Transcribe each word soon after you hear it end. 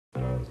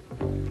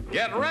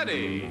Get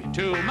ready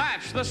to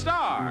match the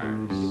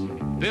stars.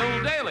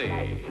 Bill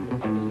Daly,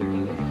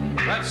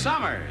 Brett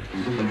Summers,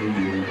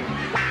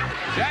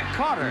 Jack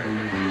Carter,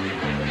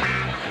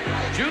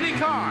 Judy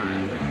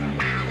Carne,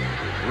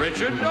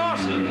 Richard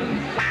Dawson,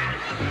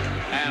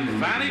 and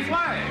Fannie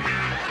Flagg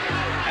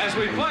as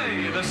we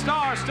play the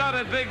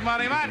star-studded Big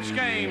Money Match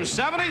Game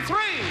 73.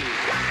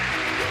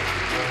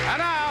 And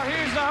now,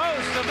 here's the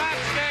host of Match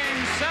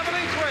Game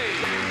 73,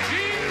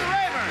 Gene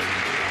Rayburn.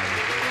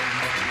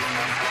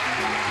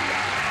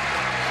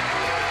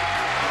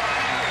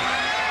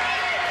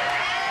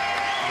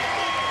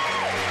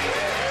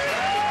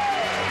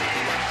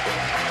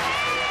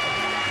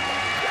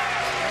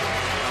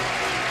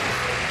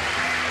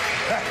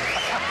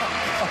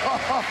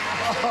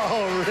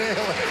 Oh,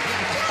 really?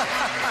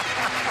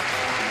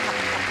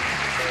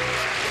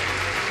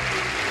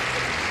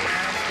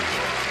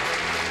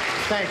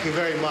 Thank you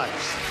very much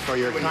for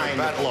your kind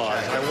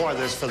applause. I wore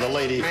this for the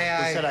lady who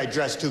said I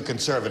dressed too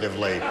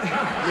conservatively.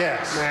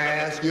 Yes. May I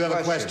ask you have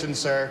a question,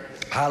 sir?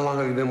 How long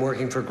have you been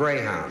working for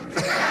Greyhound?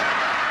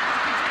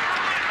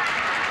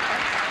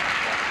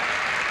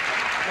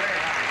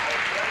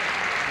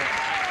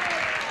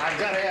 I've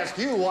got to ask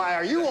you, why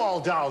are you all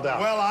dolled up?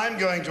 Well, I'm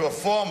going to a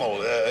formal.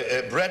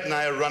 Brett and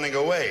I are running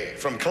away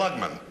from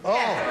Klugman. Oh.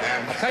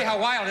 And I'll tell you how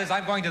wild it is.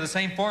 I'm going to the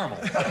same formal.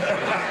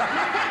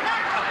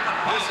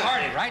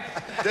 Party, right?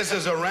 this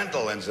is a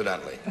rental,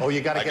 incidentally. Oh,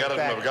 you got to get I got it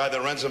back. from a guy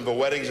that rents them for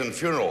weddings and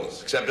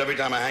funerals. Except every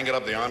time I hang it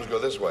up, the arms go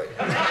this way.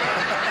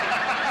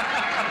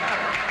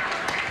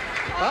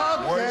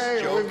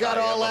 Okay, we've got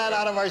all that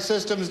out of our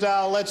systems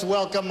now. Let's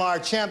welcome our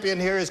champion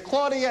here is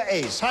Claudia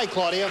Ace. Hi,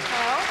 Claudia.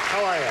 Hello.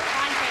 How are you?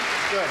 Fine,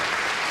 thank you. Good.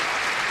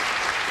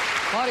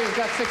 Claudia's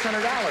got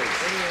 $600.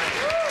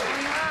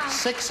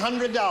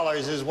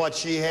 $600 is what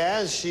she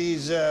has.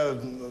 She's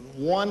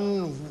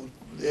won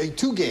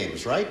 2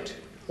 games, right?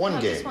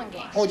 One game. Just one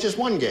game. Oh, just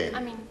one game. I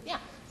mean, yeah.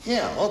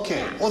 Yeah,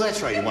 okay. Oh,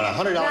 that's right. You won $100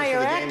 for the game.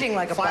 you're acting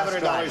like a bus $500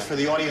 driver. for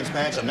the audience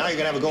match, and now you're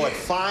going to have a go at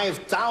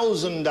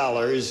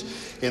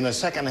 $5,000 in the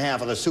second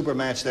half of the super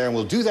match there. And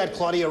we'll do that,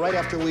 Claudia, right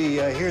after we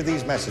hear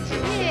these messages.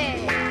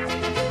 Yay.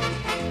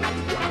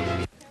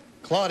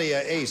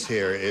 Claudia Ace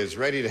here is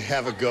ready to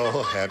have a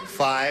go at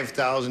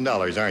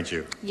 $5,000, aren't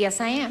you? Yes,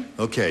 I am.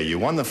 Okay, you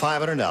won the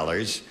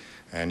 $500,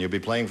 and you'll be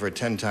playing for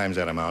 10 times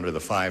that amount, or the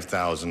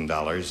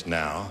 $5,000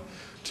 now.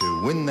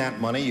 To win that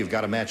money, you've got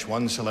to match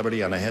one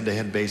celebrity on a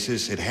head-to-head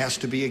basis. It has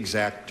to be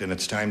exact, and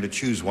it's time to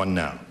choose one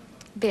now.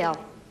 Bill.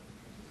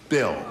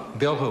 Bill.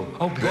 Bill who?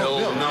 Oh,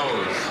 Bill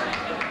knows.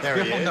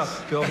 There he is.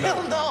 Bill knows.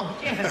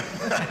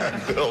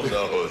 Bill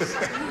knows.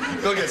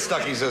 Bill gets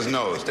stuck, he says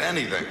nose to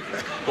anything.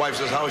 Wife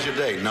says, how was your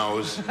day?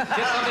 Nose. Get something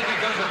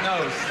that goes with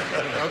nose.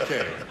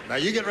 Okay. Now,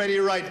 you get ready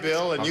to write,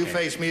 Bill, and you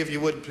face me if you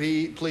would,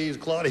 please,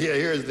 Claudia.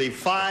 Here's the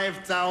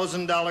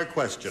 $5,000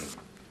 question.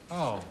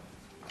 Oh.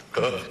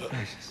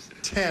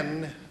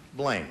 10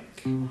 blank.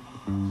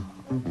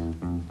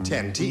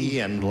 10,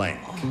 T-E-N blank.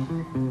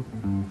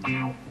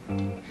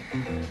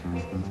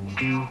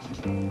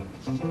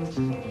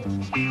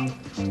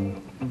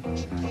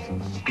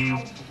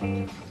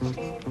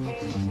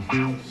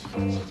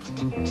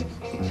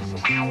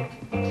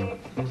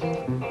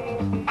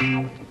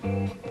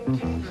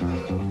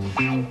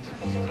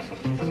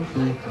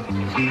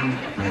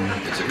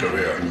 It's a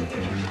career.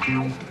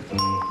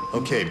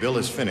 Okay, Bill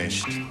is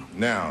finished.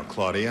 Now,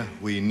 Claudia,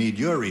 we need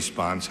your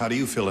response. How do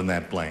you fill in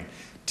that blank?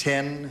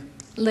 10...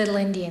 Little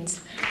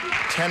Indians.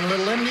 10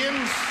 Little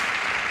Indians?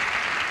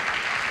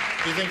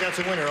 You think that's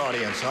a winner,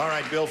 audience? All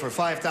right, Bill, for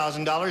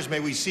 $5,000, may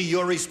we see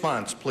your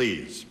response,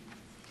 please?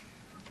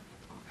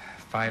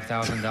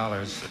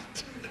 $5,000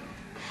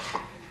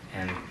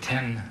 and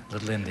 10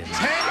 Little Indians.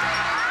 10?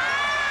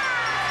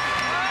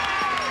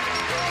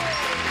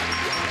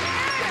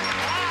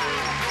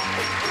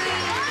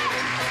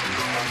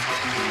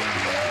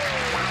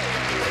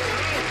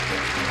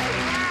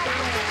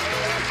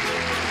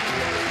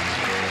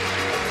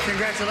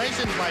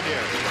 Congratulations, my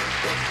dear.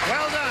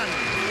 Well done.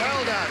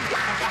 Well done.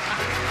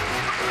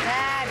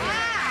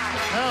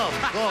 Oh,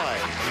 boy.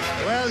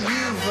 Well,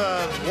 you've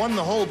won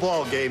the whole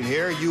ball game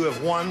here. You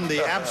have won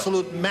the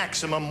absolute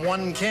maximum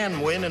one can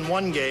win in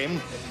one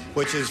game,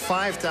 which is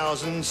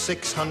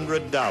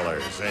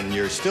 $5,600. And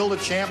you're still the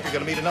champ. You're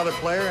going to meet another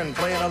player and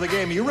play another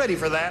game. Are you ready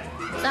for that?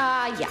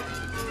 Yeah.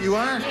 You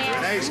are?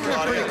 Yeah. Nice,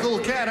 Claudia. You're a pretty cool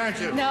cat, aren't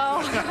you?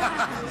 No.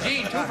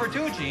 Gene, 2 for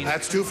 2, Gene.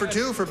 That's 2 for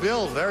 2 for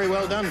Bill. Very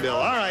well done, Bill.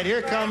 All right,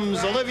 here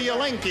comes Olivia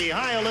Linke.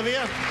 Hi,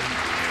 Olivia.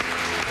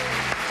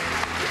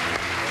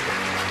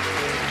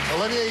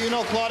 Olivia, you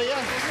know Claudia?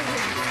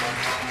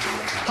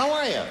 How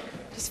are you?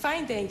 Just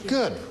fine, thank you.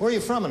 Good. Where are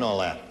you from and all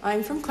that?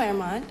 I'm from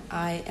Claremont.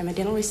 I am a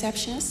dental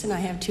receptionist, and I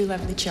have 2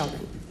 lovely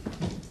children.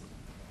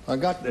 I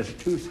got this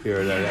tooth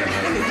here.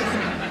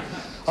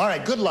 All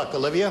right, good luck,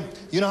 Olivia.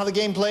 You know how the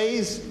game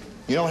plays?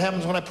 You know what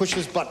happens when I push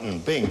this button?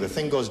 Bing, the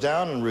thing goes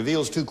down and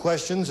reveals 2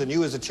 questions, and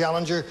you as a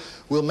challenger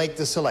will make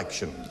the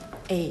selection.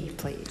 A,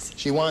 please.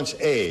 She wants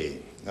A.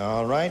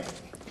 All right.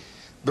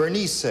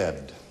 Bernice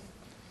said,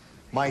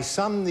 My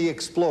son, the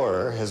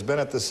explorer, has been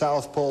at the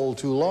South Pole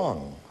too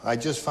long. I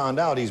just found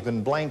out he's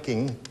been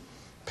blanking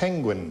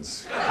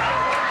penguins.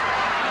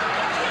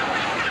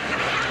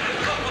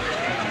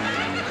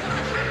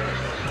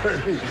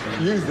 Bernie,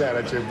 use that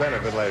at your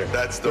benefit later.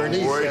 That's the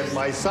Bernice worst. said,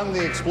 my son,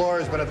 the explorer,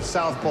 has been at the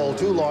South Pole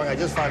too long. I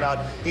just found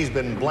out he's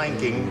been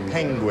blanking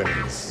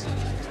penguins.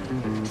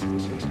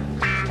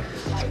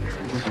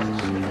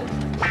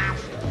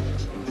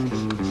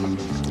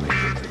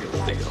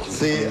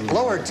 The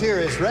lower tier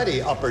is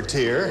ready, upper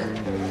tier.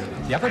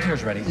 The upper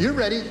tier's ready. You're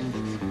ready.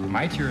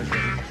 My tier is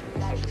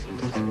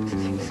ready.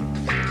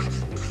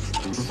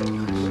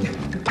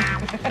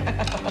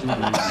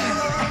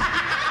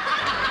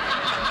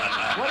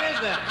 What is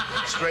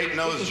that? Straight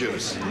nose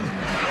juice.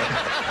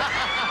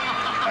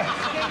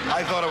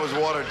 I thought it was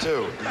water,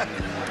 too.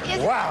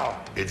 Wow.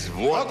 It's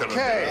water.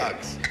 Okay.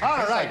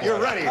 All right, you're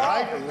ready,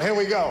 right? Here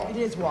we go. It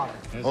is water.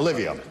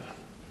 Olivia.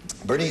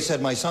 Bernice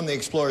said, my son, the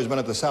explorer, has been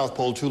at the South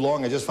Pole too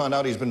long. I just found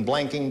out he's been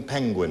blanking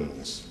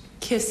penguins.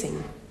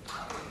 Kissing.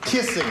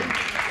 Kissing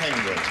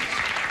penguins.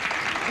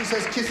 He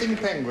says kissing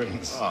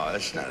penguins. Oh,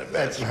 that's not a bad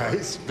That's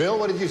nice. Bill,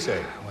 what did you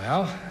say?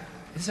 Well,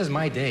 this is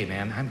my day,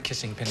 man. I'm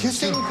kissing penguins.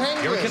 Kissing too.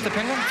 penguins. You ever kissed a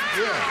penguin?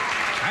 Yeah.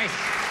 Nice.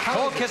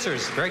 Cold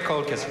kissers. Very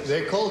cold kissers.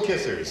 They're cold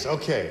kissers.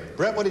 Okay.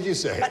 Brett, what did you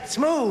say? But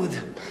smooth.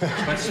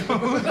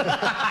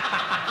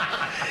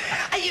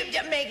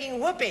 You're making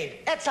whoopee.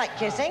 That's like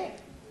kissing.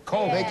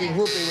 Cold. Making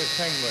whoopee with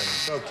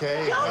penguins.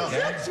 Okay. Don't well,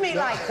 touch me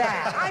like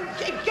that.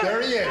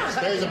 there he is.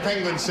 There's a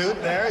penguin suit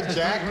there.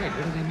 Jack, Wait,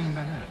 what do they mean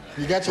by that?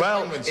 you got your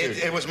Well, penguin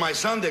suit. it was my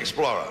son, the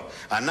explorer.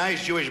 A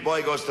nice Jewish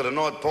boy goes to the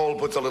North Pole,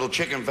 puts a little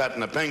chicken fat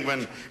in a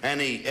penguin, and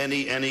he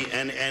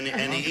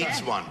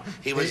eats one.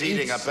 He was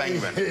eating a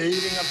penguin.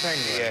 Eating a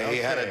penguin. Yeah, he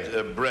had Okay.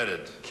 it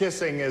breaded.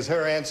 Kissing is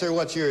her answer.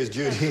 What's yours,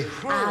 Judy?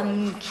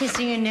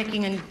 Kissing and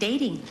necking and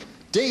dating.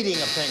 Dating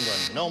a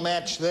penguin. No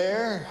match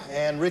there.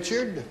 And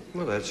Richard?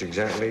 Well, that's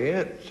exactly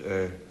it.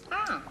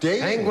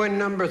 Dating. Penguin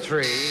number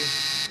 3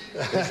 is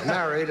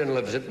married and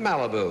lives at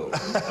Malibu.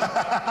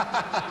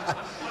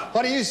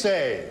 What do you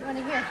say? Want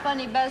to hear a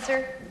funny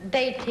buzzer?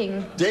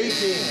 Dating.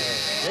 Dating.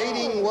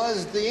 Dating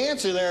was the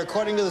answer there,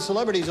 according to the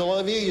celebrities.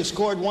 Olivia, you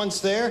scored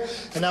once there.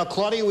 And now,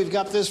 Claudia, we've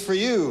got this for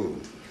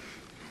you.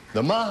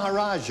 The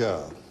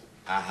Maharaja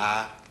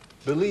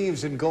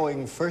believes in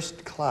going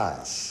first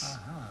class.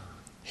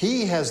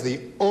 He has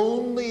the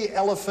only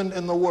elephant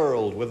in the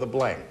world with a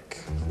blank.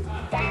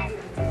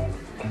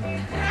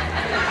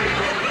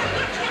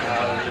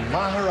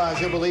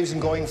 Maharaja believes in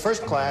going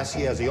first class.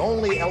 He has the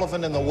only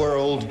elephant in the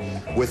world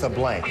with a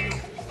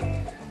blank.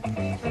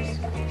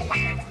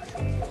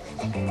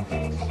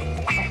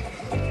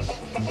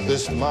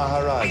 This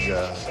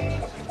Maharaja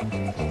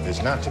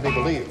is not to be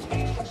believed.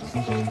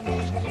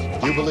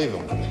 You believe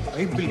him.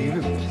 I believe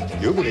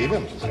him. You believe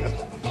him.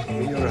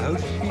 In your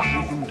house,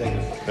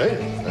 Hey,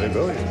 there you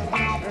go.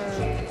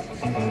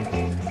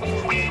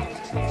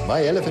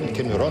 My elephant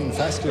can run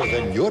faster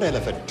than your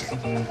elephant.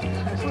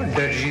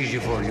 That's easy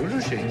for you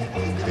to say.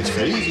 It's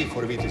very easy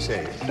for me to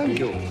say, Thank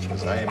you.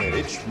 because I am a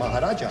rich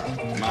Maharaja.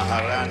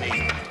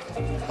 Maharani.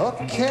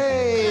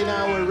 Okay,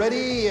 now we're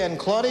ready. And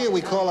Claudia,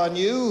 we call on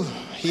you.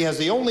 He has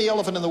the only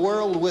elephant in the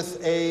world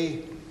with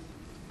a...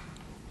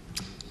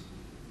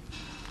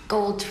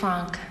 Gold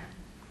trunk.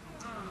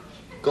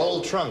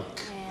 gold trunk.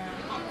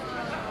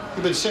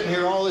 You've been sitting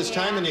here all this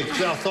time and you've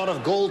now thought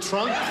of gold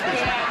trunk?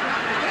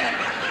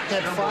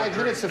 Had 5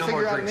 minutes to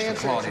figure out an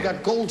answer. You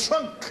got gold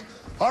trunk.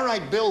 All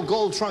right, Bill,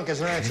 gold trunk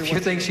is an answer. If you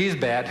think she's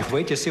bad,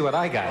 wait to see what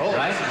I got, Oh,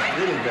 right? this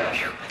is really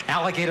bad.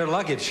 Alligator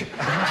luggage.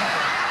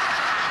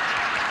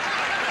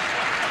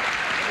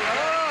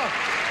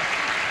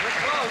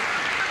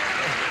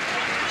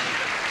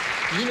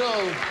 You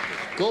know,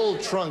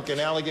 gold trunk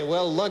and alligator,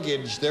 well,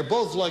 luggage, they're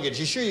both luggage.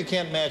 You sure you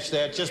can't match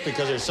that just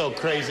because they're so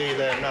crazy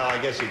that, no,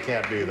 I guess you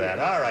can't do that.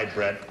 All right,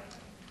 Brett.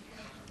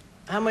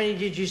 How many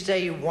did you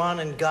say you won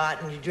and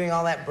got, and you're doing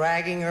all that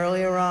bragging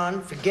earlier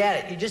on?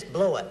 Forget it. You just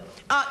blew it.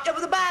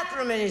 With the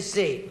bathroom in his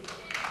seat.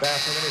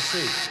 Bathroom in his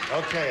seat.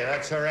 Okay,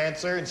 that's her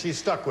answer, and she's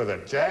stuck with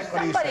it. Jack,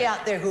 what do you Somebody say?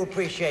 out there who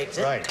appreciates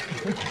it. Right.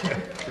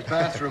 The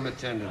bathroom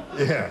attendant.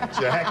 Yeah,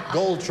 Jack,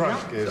 gold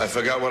trunk is... I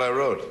forgot what I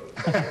wrote.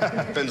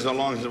 Been so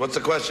long. What's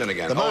the question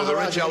again? The The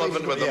rich Maharaja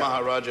elephant with the yeah.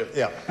 Maharaja?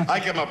 Yeah. I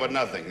came up with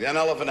nothing. An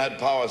elephant had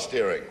power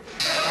steering.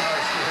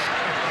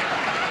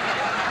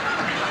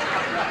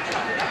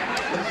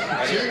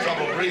 I had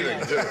trouble breathing,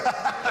 too.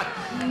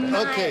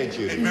 Okay,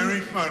 Judy.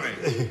 Very funny.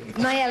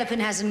 My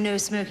elephant has a no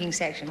smoking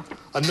section.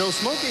 A no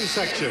smoking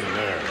section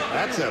there.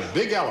 That's a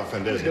big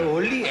elephant, isn't The it?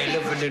 only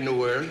elephant in the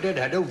world that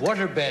had a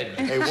waterbed.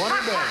 A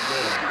waterbed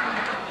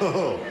there.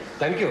 Oh.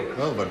 Thank you.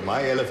 Oh, but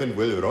my elephant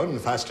will run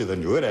faster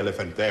than your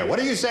elephant there. What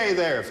do you say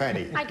there,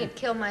 Fannie? I could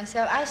kill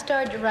myself. I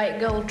started to write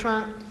gold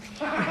trunk,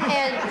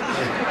 and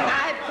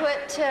I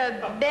put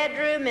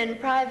bedroom and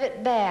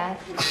private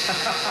bath.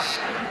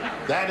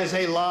 That is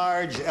a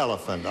large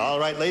elephant. All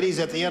right, ladies,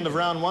 at the end of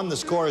round one, the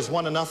score is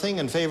 1-0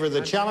 in favor of the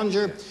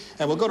challenger.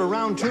 And we'll go to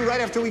round two right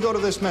after we go to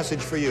this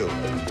message for you.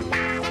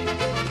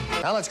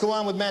 Now let's go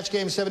on with match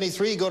game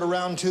 73. Go to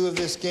round 2 of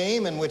this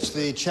game, in which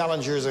the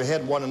challengers are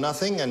ahead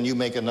 1-0, and you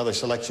make another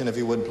selection if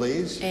you would,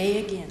 please.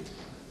 A again.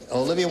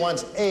 Olivia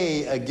wants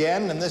A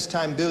again, and this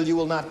time, Bill, you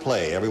will not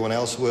play. Everyone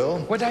else will.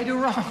 What did I do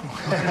wrong?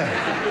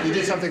 You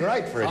did something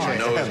right for a change.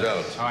 Nosed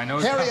out. Oh, I know.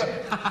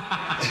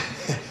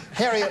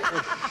 Harriet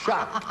was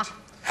shocked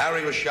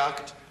Harry was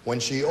shocked. when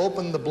she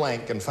opened the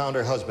blank and found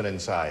her husband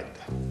inside.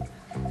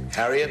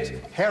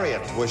 Harriet?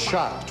 Harriet was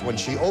shocked when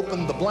she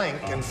opened the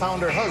blank and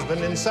found her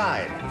husband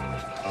inside.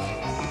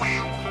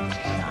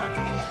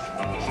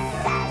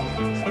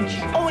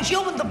 Oh, when she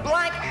opened the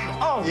blank.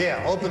 Oh.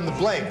 Yeah, open the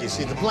blank. You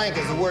see, the blank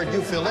is the word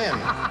you fill in.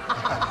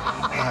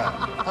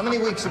 How many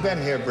weeks have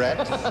been here,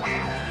 Brett?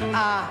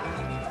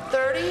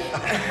 30?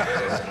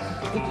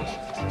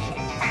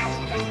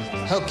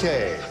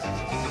 Okay.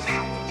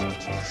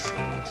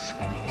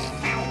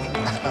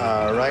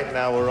 All right,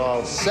 now we're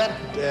all set.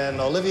 And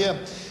Olivia,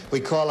 we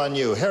call on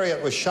you.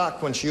 Harriet was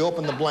shocked when she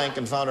opened the blank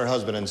and found her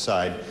husband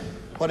inside.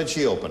 What did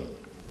she open?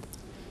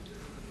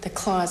 The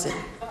closet.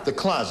 The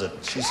closet.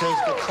 She says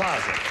the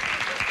closet.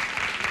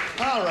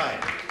 All right.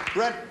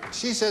 Brett,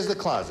 she says the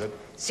closet.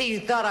 See, you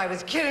thought I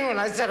was kidding when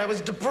I said I was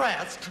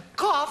depressed.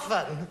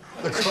 Coffin.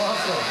 The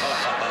closet.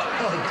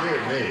 Oh, dear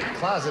me.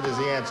 Closet is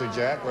the answer,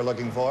 Jack, we're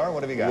looking for.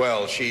 What have you got?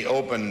 Well, she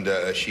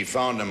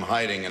found him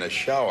hiding in a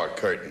shower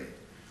curtain.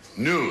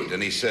 Nude,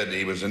 and he said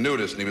he was a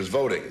nudist and he was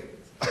voting.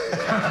 She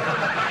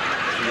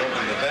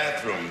opened the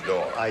bathroom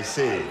door. I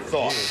see.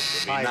 Thought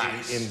it would be Hiding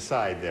nice.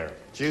 inside there.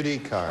 Judy,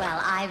 Carne.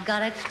 Well, I've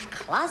got a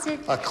closet.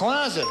 A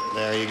closet.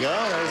 There you go.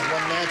 There's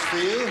one match for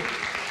you.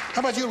 How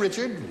about you,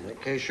 Richard? In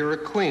that case, you're a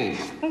queen.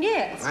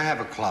 Yes. I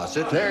have a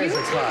closet. There's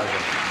a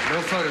closet.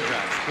 No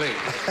photographs, please.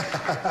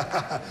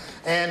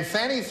 And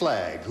Fannie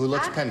Flagg, who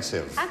looks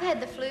pensive. I've had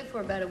the flu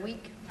for about a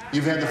week.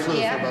 You've had the flu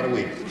Yeah. for about a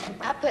week.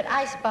 I put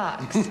ice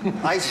box.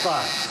 Ice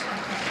box.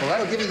 Well,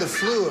 that'll give you the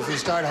flu if you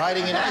start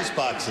hiding in ice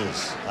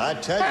boxes. I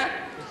tell you.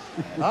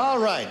 All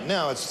right,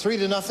 now it's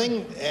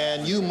 3-0,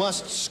 and you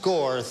must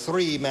score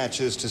 3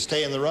 matches to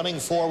stay in the running.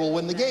 4 will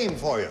win the game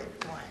for you.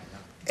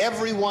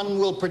 Everyone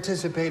will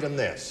participate in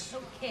this.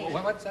 Okay.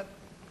 What's that?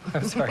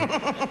 I'm sorry.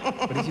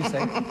 What did you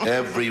say?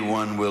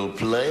 Everyone will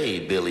play,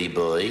 Billy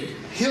boy.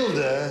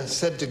 Hilda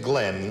said to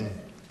Glenn,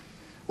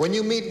 "When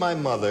you meet my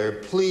mother,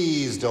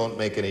 please don't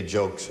make any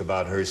jokes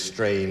about her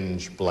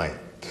strange blank."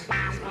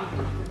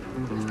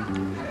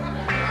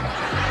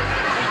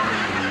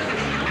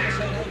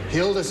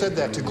 Hilda said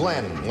that to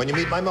Glenn. "When you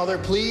meet my mother,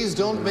 please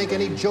don't make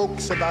any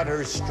jokes about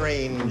her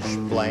strange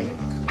blank."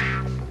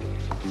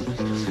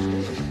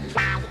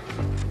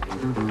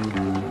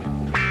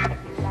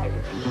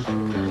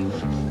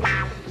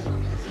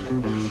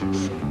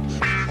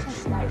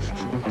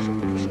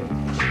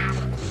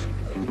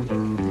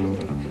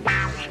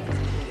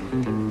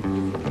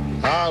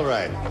 All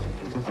right.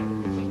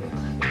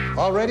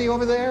 All ready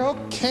over there?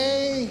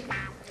 Okay.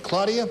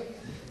 Claudia?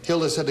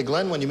 Hilda said to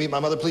Glenn, "When you meet my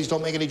mother, please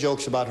don't make any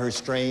jokes about her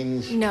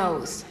strange..."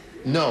 Nose.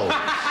 No.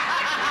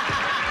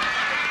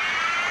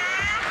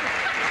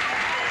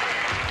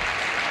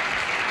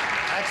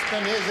 That's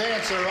been his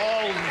answer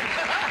all...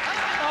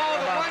 Oh,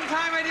 the one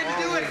time I didn't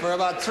do it. For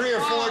about 3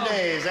 or 4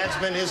 days, that's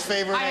been his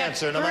favorite I had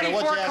answer. No matter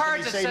what 34 you ask him,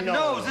 cards he that say said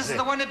nose. nose. This is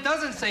the one that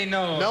doesn't say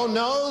nose. No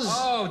nose?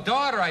 Oh,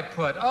 daughter I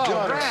put. Oh,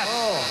 Daughter. Brett.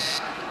 Oh,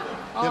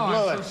 Oh, you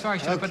blew I'm it. so sorry.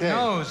 Should have put Okay.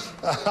 nose.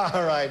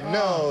 All right,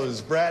 nose,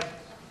 Brett.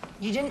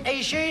 You didn't, are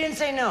you sure you didn't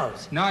say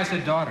nose? No, I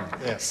said daughter.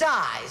 Yeah.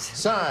 Size.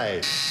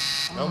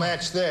 Size. No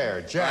match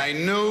there. Jack. I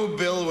knew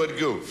Bill would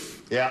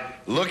goof. Yeah.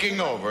 Looking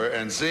over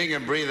and seeing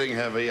him breathing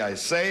heavy, I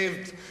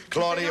saved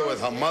Claudia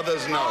with her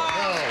mother's nose.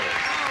 No.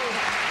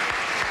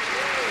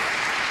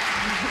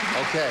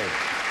 Okay.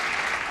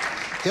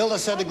 Hilda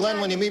said to Glenn,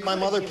 "When you meet my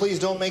mother, please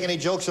don't make any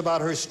jokes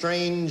about her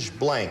strange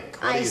blank."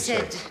 What do I you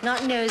said say?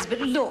 not nose, but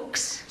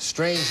looks.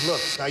 Strange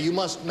looks. Now, you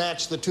must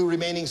match the 2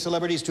 remaining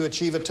celebrities to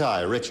achieve a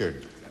tie.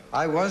 Richard.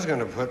 I was going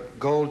to put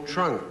gold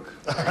trunk.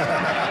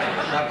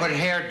 I put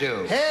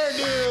hairdo.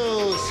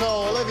 Hairdo. So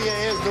Olivia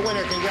is the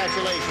winner.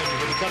 Congratulations.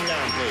 Would you come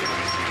down, please?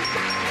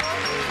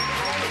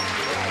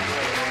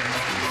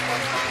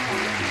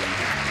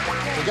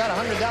 We got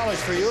 $100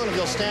 for you, and if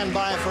you'll stand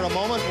by for a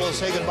moment, we'll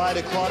say goodbye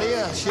to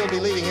Claudia. She'll be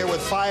leaving here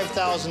with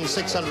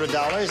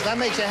 $5,600. That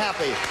makes you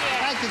happy.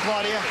 Thank you,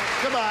 Claudia.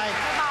 Goodbye.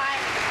 Bye.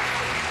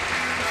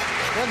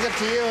 We'll get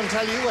to you and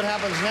tell you what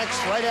happens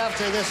next right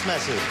after this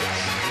message.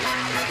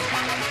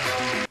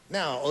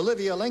 Now,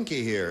 Olivia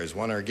Lenke here has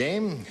won her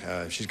game.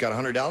 She's got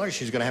 $100.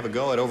 She's going to have a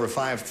go at over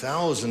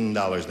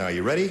 $5,000 now.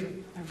 You ready?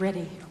 I'm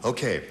ready.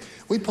 Okay.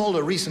 We polled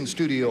a recent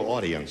studio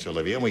audience,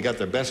 Olivia, and we got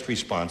their best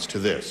response to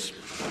this.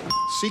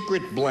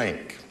 Secret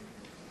blank.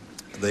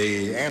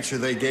 The answer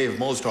they gave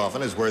most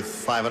often is worth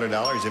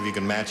 $500 if you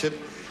can match it.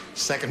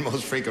 Second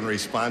most frequent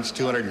response,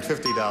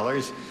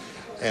 $250.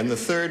 And the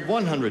third,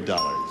 $100.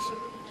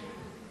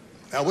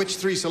 Now, which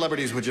 3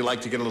 celebrities would you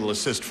like to get a little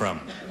assist from?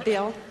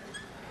 Bill.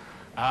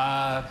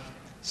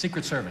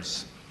 Secret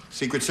Service.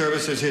 Secret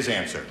Service is his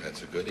answer.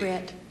 That's a goodie.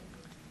 Brett.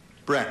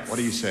 Brett, what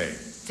do you say?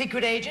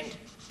 Secret agent.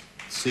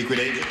 Secret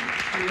agent.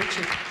 And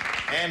Richard.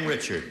 And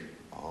Richard.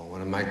 Oh,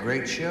 one of my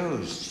great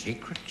shows,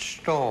 Secret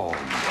Storm. The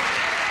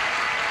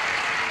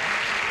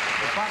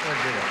butler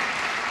did it.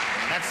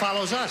 That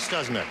follows us,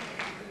 doesn't it?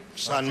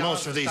 On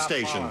most of these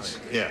stations.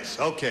 Yes,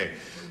 okay.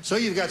 So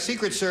you've got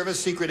Secret Service,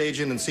 Secret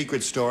Agent, and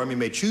Secret Storm. You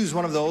may choose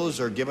one of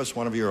those or give us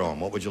one of your own.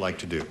 What would you like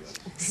to do?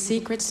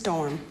 Secret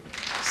Storm.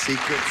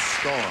 Secret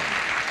Storm.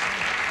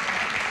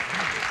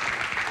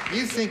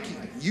 You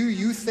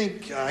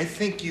think, I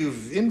think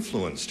you've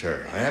influenced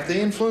her. Have they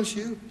influenced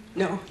you?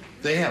 No.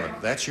 They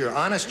haven't. That's your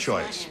honest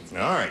choice.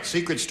 All right,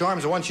 Secret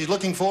Storm's the one she's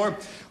looking for.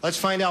 Let's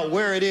find out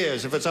where it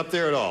is, if it's up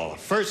there at all.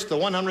 First, the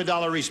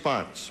 $100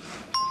 response.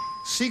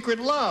 Secret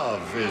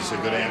Love is a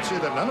good answer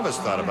that none of us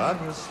thought about.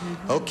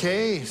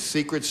 Okay,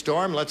 Secret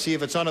Storm, let's see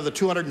if it's under the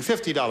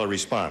 $250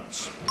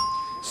 response.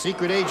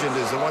 Secret Agent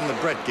is the one that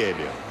Brett gave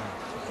you.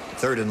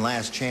 Third and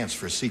last chance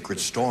for Secret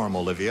Storm,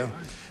 Olivia.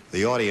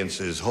 The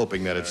audience is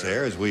hoping that it's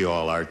there, as we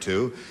all are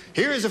too.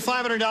 Here is a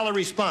 $500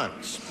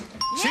 response.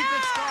 Yeah!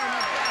 Secret Storm.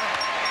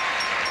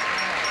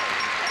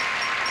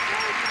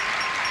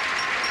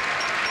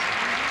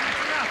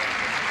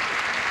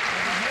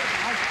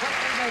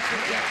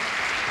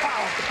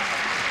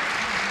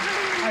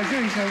 I'm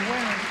doing so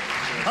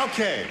well.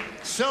 Okay,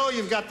 so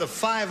you've got the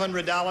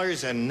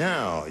 $500, and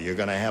now you're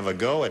going to have a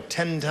go at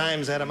 10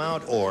 times that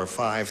amount or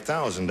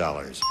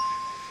 $5,000.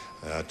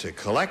 To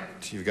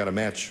collect, you've got to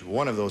match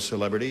one of those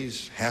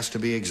celebrities. Has to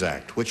be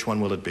exact. Which one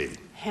will it be?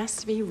 Has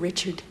to be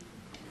Richard.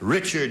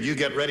 Richard, you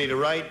get ready to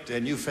write,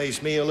 and you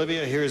face me,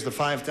 Olivia. Here's the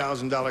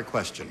 $5,000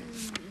 question.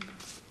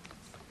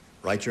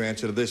 Write your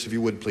answer to this, if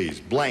you would, please.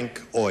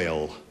 Blank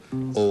oil.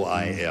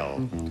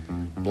 O-I-L.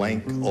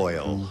 Blank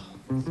oil.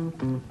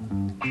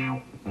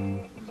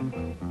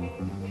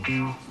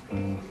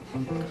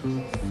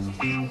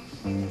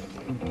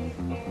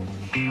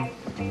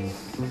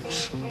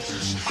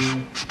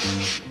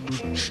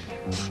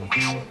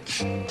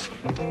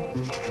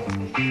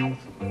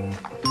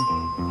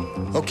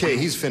 Okay,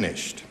 he's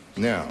finished.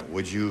 Now,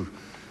 would you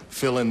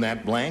fill in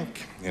that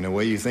blank in a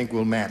way you think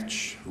will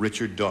match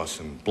Richard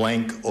Dawson?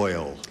 Blank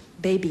oil.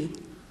 Baby.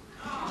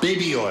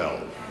 Baby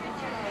oil.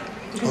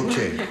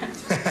 Okay.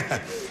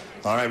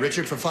 All right,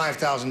 Richard, for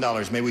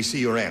 $5,000, may we see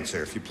your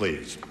answer, if you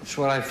please? That's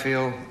what I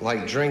feel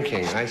like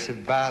drinking. I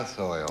said bath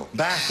oil.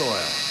 Bath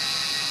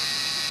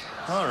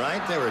oil. All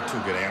right, there were two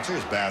good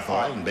answers, bath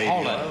oil and baby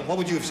oil. What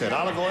would you have said,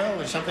 olive oil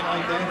or something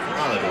like that?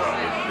 Olive oil,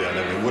 yeah,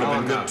 that would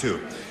have been good,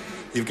 too.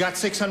 You've got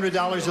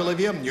 $600,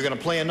 Olivia. You're going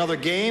to play another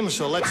game,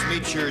 so let's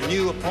meet your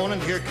new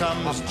opponent. Here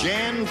comes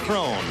Jan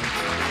Crone.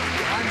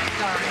 I'm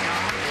sorry.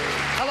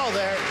 Hello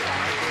there.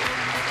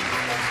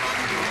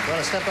 You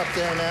want to step up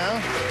there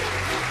now?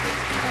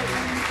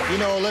 You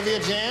know Olivia,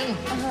 Jan?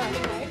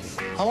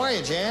 How are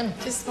you, Jan?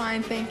 Just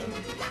fine, thank you.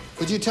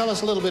 Would you tell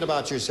us a little bit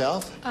about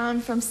yourself? I'm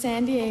from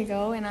San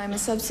Diego, and I'm a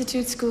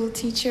substitute school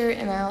teacher,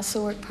 and I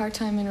also work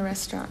part-time in a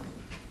restaurant.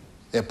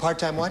 Yeah,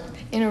 part-time what?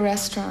 In a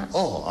restaurant.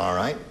 Oh, all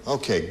right.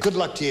 Okay, good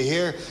luck to you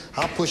here.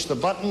 I'll push the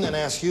button and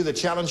ask you, the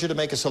challenger, to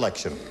make a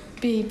selection.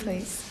 B,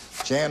 please.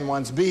 Jan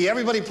wants B.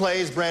 Everybody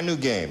plays, brand new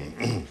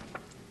game.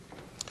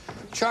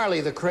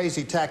 Charlie, the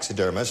crazy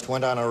taxidermist,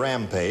 went on a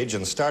rampage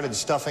and started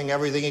stuffing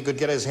everything he could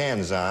get his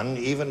hands on,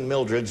 even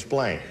Mildred's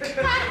blank.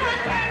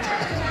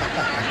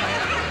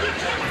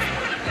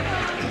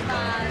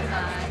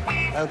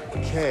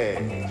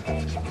 Okay.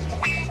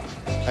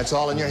 That's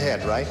all in your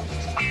head, right?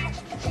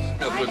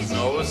 Good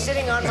nose.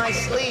 Sitting on my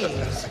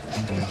sleeves.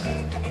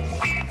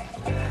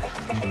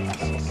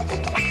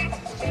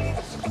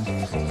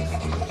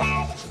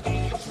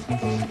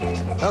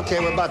 Okay,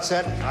 we're about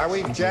set. Are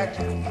we, Jack?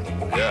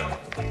 Yeah.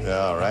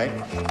 All right.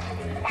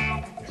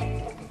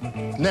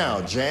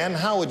 Now, Jan,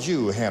 how would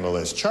you handle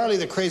this? Charlie,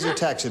 the crazy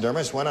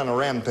taxidermist, went on a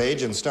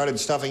rampage and started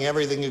stuffing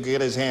everything he could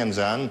get his hands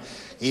on,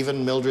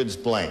 even Mildred's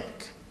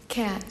blank.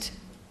 Cat.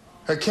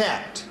 Her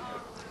cat.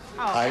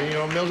 I didn't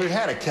know Mildred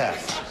had a cat.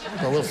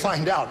 Well, we'll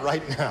find out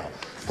right now.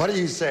 What do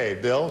you say,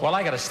 Bill? Well,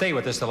 I got to stay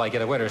with this till I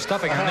get a winner.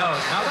 Stuffing her nose.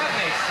 Now, that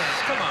makes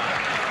sense. Come on.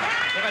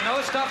 You have a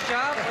nose stuff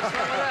job? What's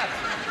wrong with that?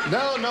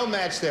 No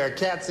match there.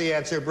 Cat's the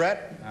answer,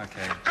 Brett.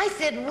 Okay. I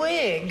said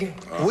wig.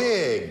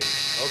 Wig.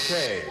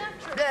 Okay.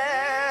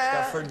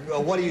 Stuffer,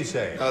 what do you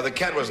say? The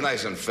cat was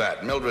nice and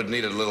fat. Mildred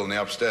needed a little in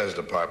the upstairs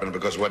department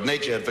because what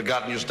nature had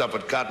forgotten you stuff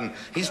with cotton,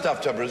 he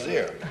stuffed her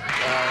brassiere. All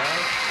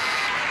right.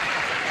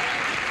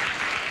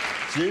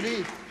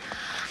 Judy?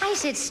 I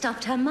said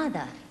stuffed her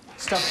mother.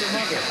 Stuffed your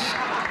mother.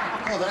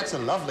 Oh, that's a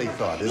lovely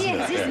thought, isn't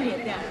Yes, it? isn't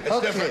it? Yeah. It's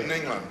different in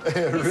England.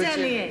 It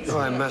certainly is. Oh,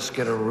 I must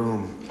get a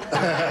room.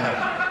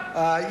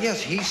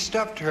 Yes, he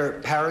stuffed her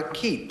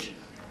parakeet.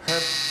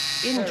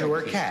 Into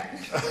her cat.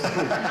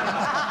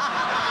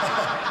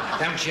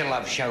 Don't you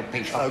love show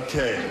people?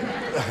 Okay.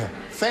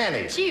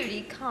 Fannie.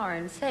 Judy,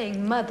 Carne,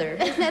 saying mother.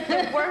 Isn't that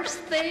the worst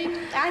thing?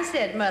 I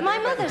said mother. My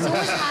mother's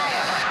always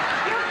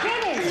higher. You're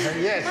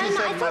kidding. Yes, she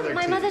said mother,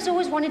 my too. mother's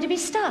always wanted to be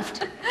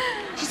stuffed.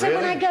 She said,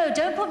 when I go,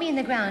 don't put me in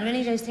the ground or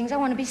any of those things. I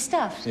want to be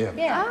stuffed. Yeah.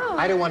 Yeah. Oh.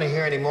 I don't want to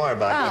hear any more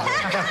about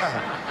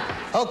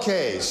it.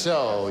 Okay,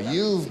 so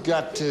you've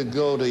got to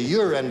go to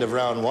your end of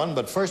round one,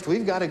 but first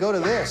we've got to go to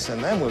this,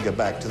 and then we'll get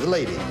back to the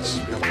ladies.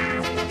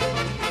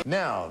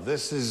 Now,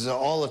 this is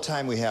all the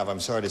time we have, I'm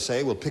sorry to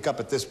say. We'll pick up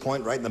at this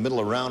point right in the middle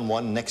of round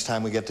one next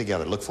time we get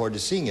together. Look forward to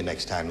seeing you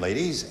next time,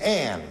 ladies.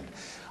 And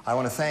I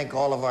want to thank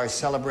all of our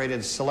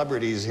celebrated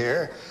celebrities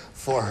here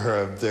for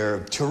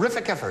their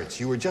terrific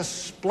efforts. You were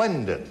just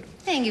splendid.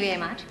 Thank you very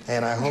much.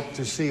 And I hope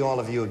to see all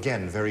of you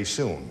again very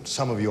soon.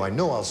 Some of you I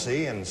know I'll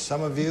see, and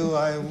some of you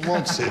I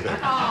won't see.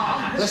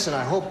 Listen,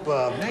 I hope...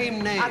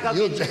 Name names.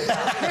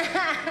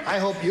 I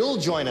hope you'll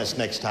join us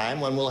next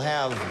time when we'll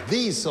have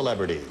these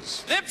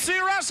celebrities. Nipsey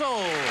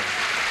Russell,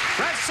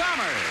 Brett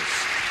Summers,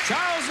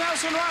 Charles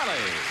Nelson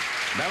Riley,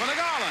 Beverly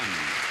Garland,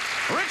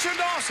 Richard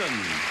Dawson,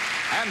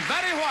 and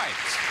Betty White.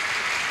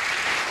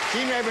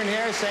 Gene Rayburn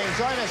here saying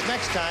join us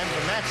next time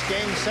for Match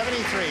Game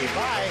 73.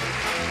 Bye.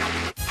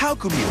 How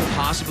could we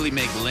possibly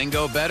make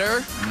Lingo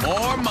better?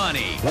 More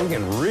money. I'm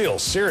getting real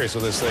serious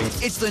with this thing.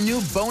 It's the new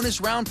bonus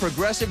round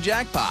progressive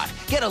jackpot.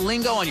 Get a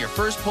Lingo on your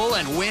first pull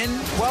and win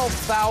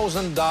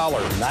 $12,000,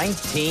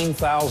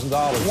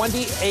 $19,000,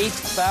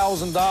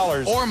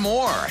 $28,000. or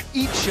more.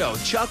 Each show,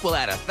 Chuck will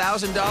add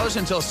 $1,000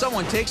 until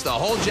someone takes the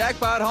whole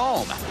jackpot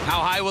home.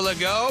 How high will it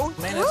go?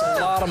 Man, it's a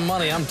lot of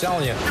money, I'm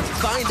telling you.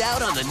 Find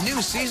out on the new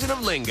season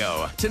of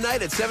Lingo,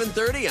 tonight at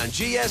 7:30 on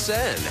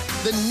GSN,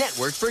 the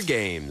network for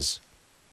games.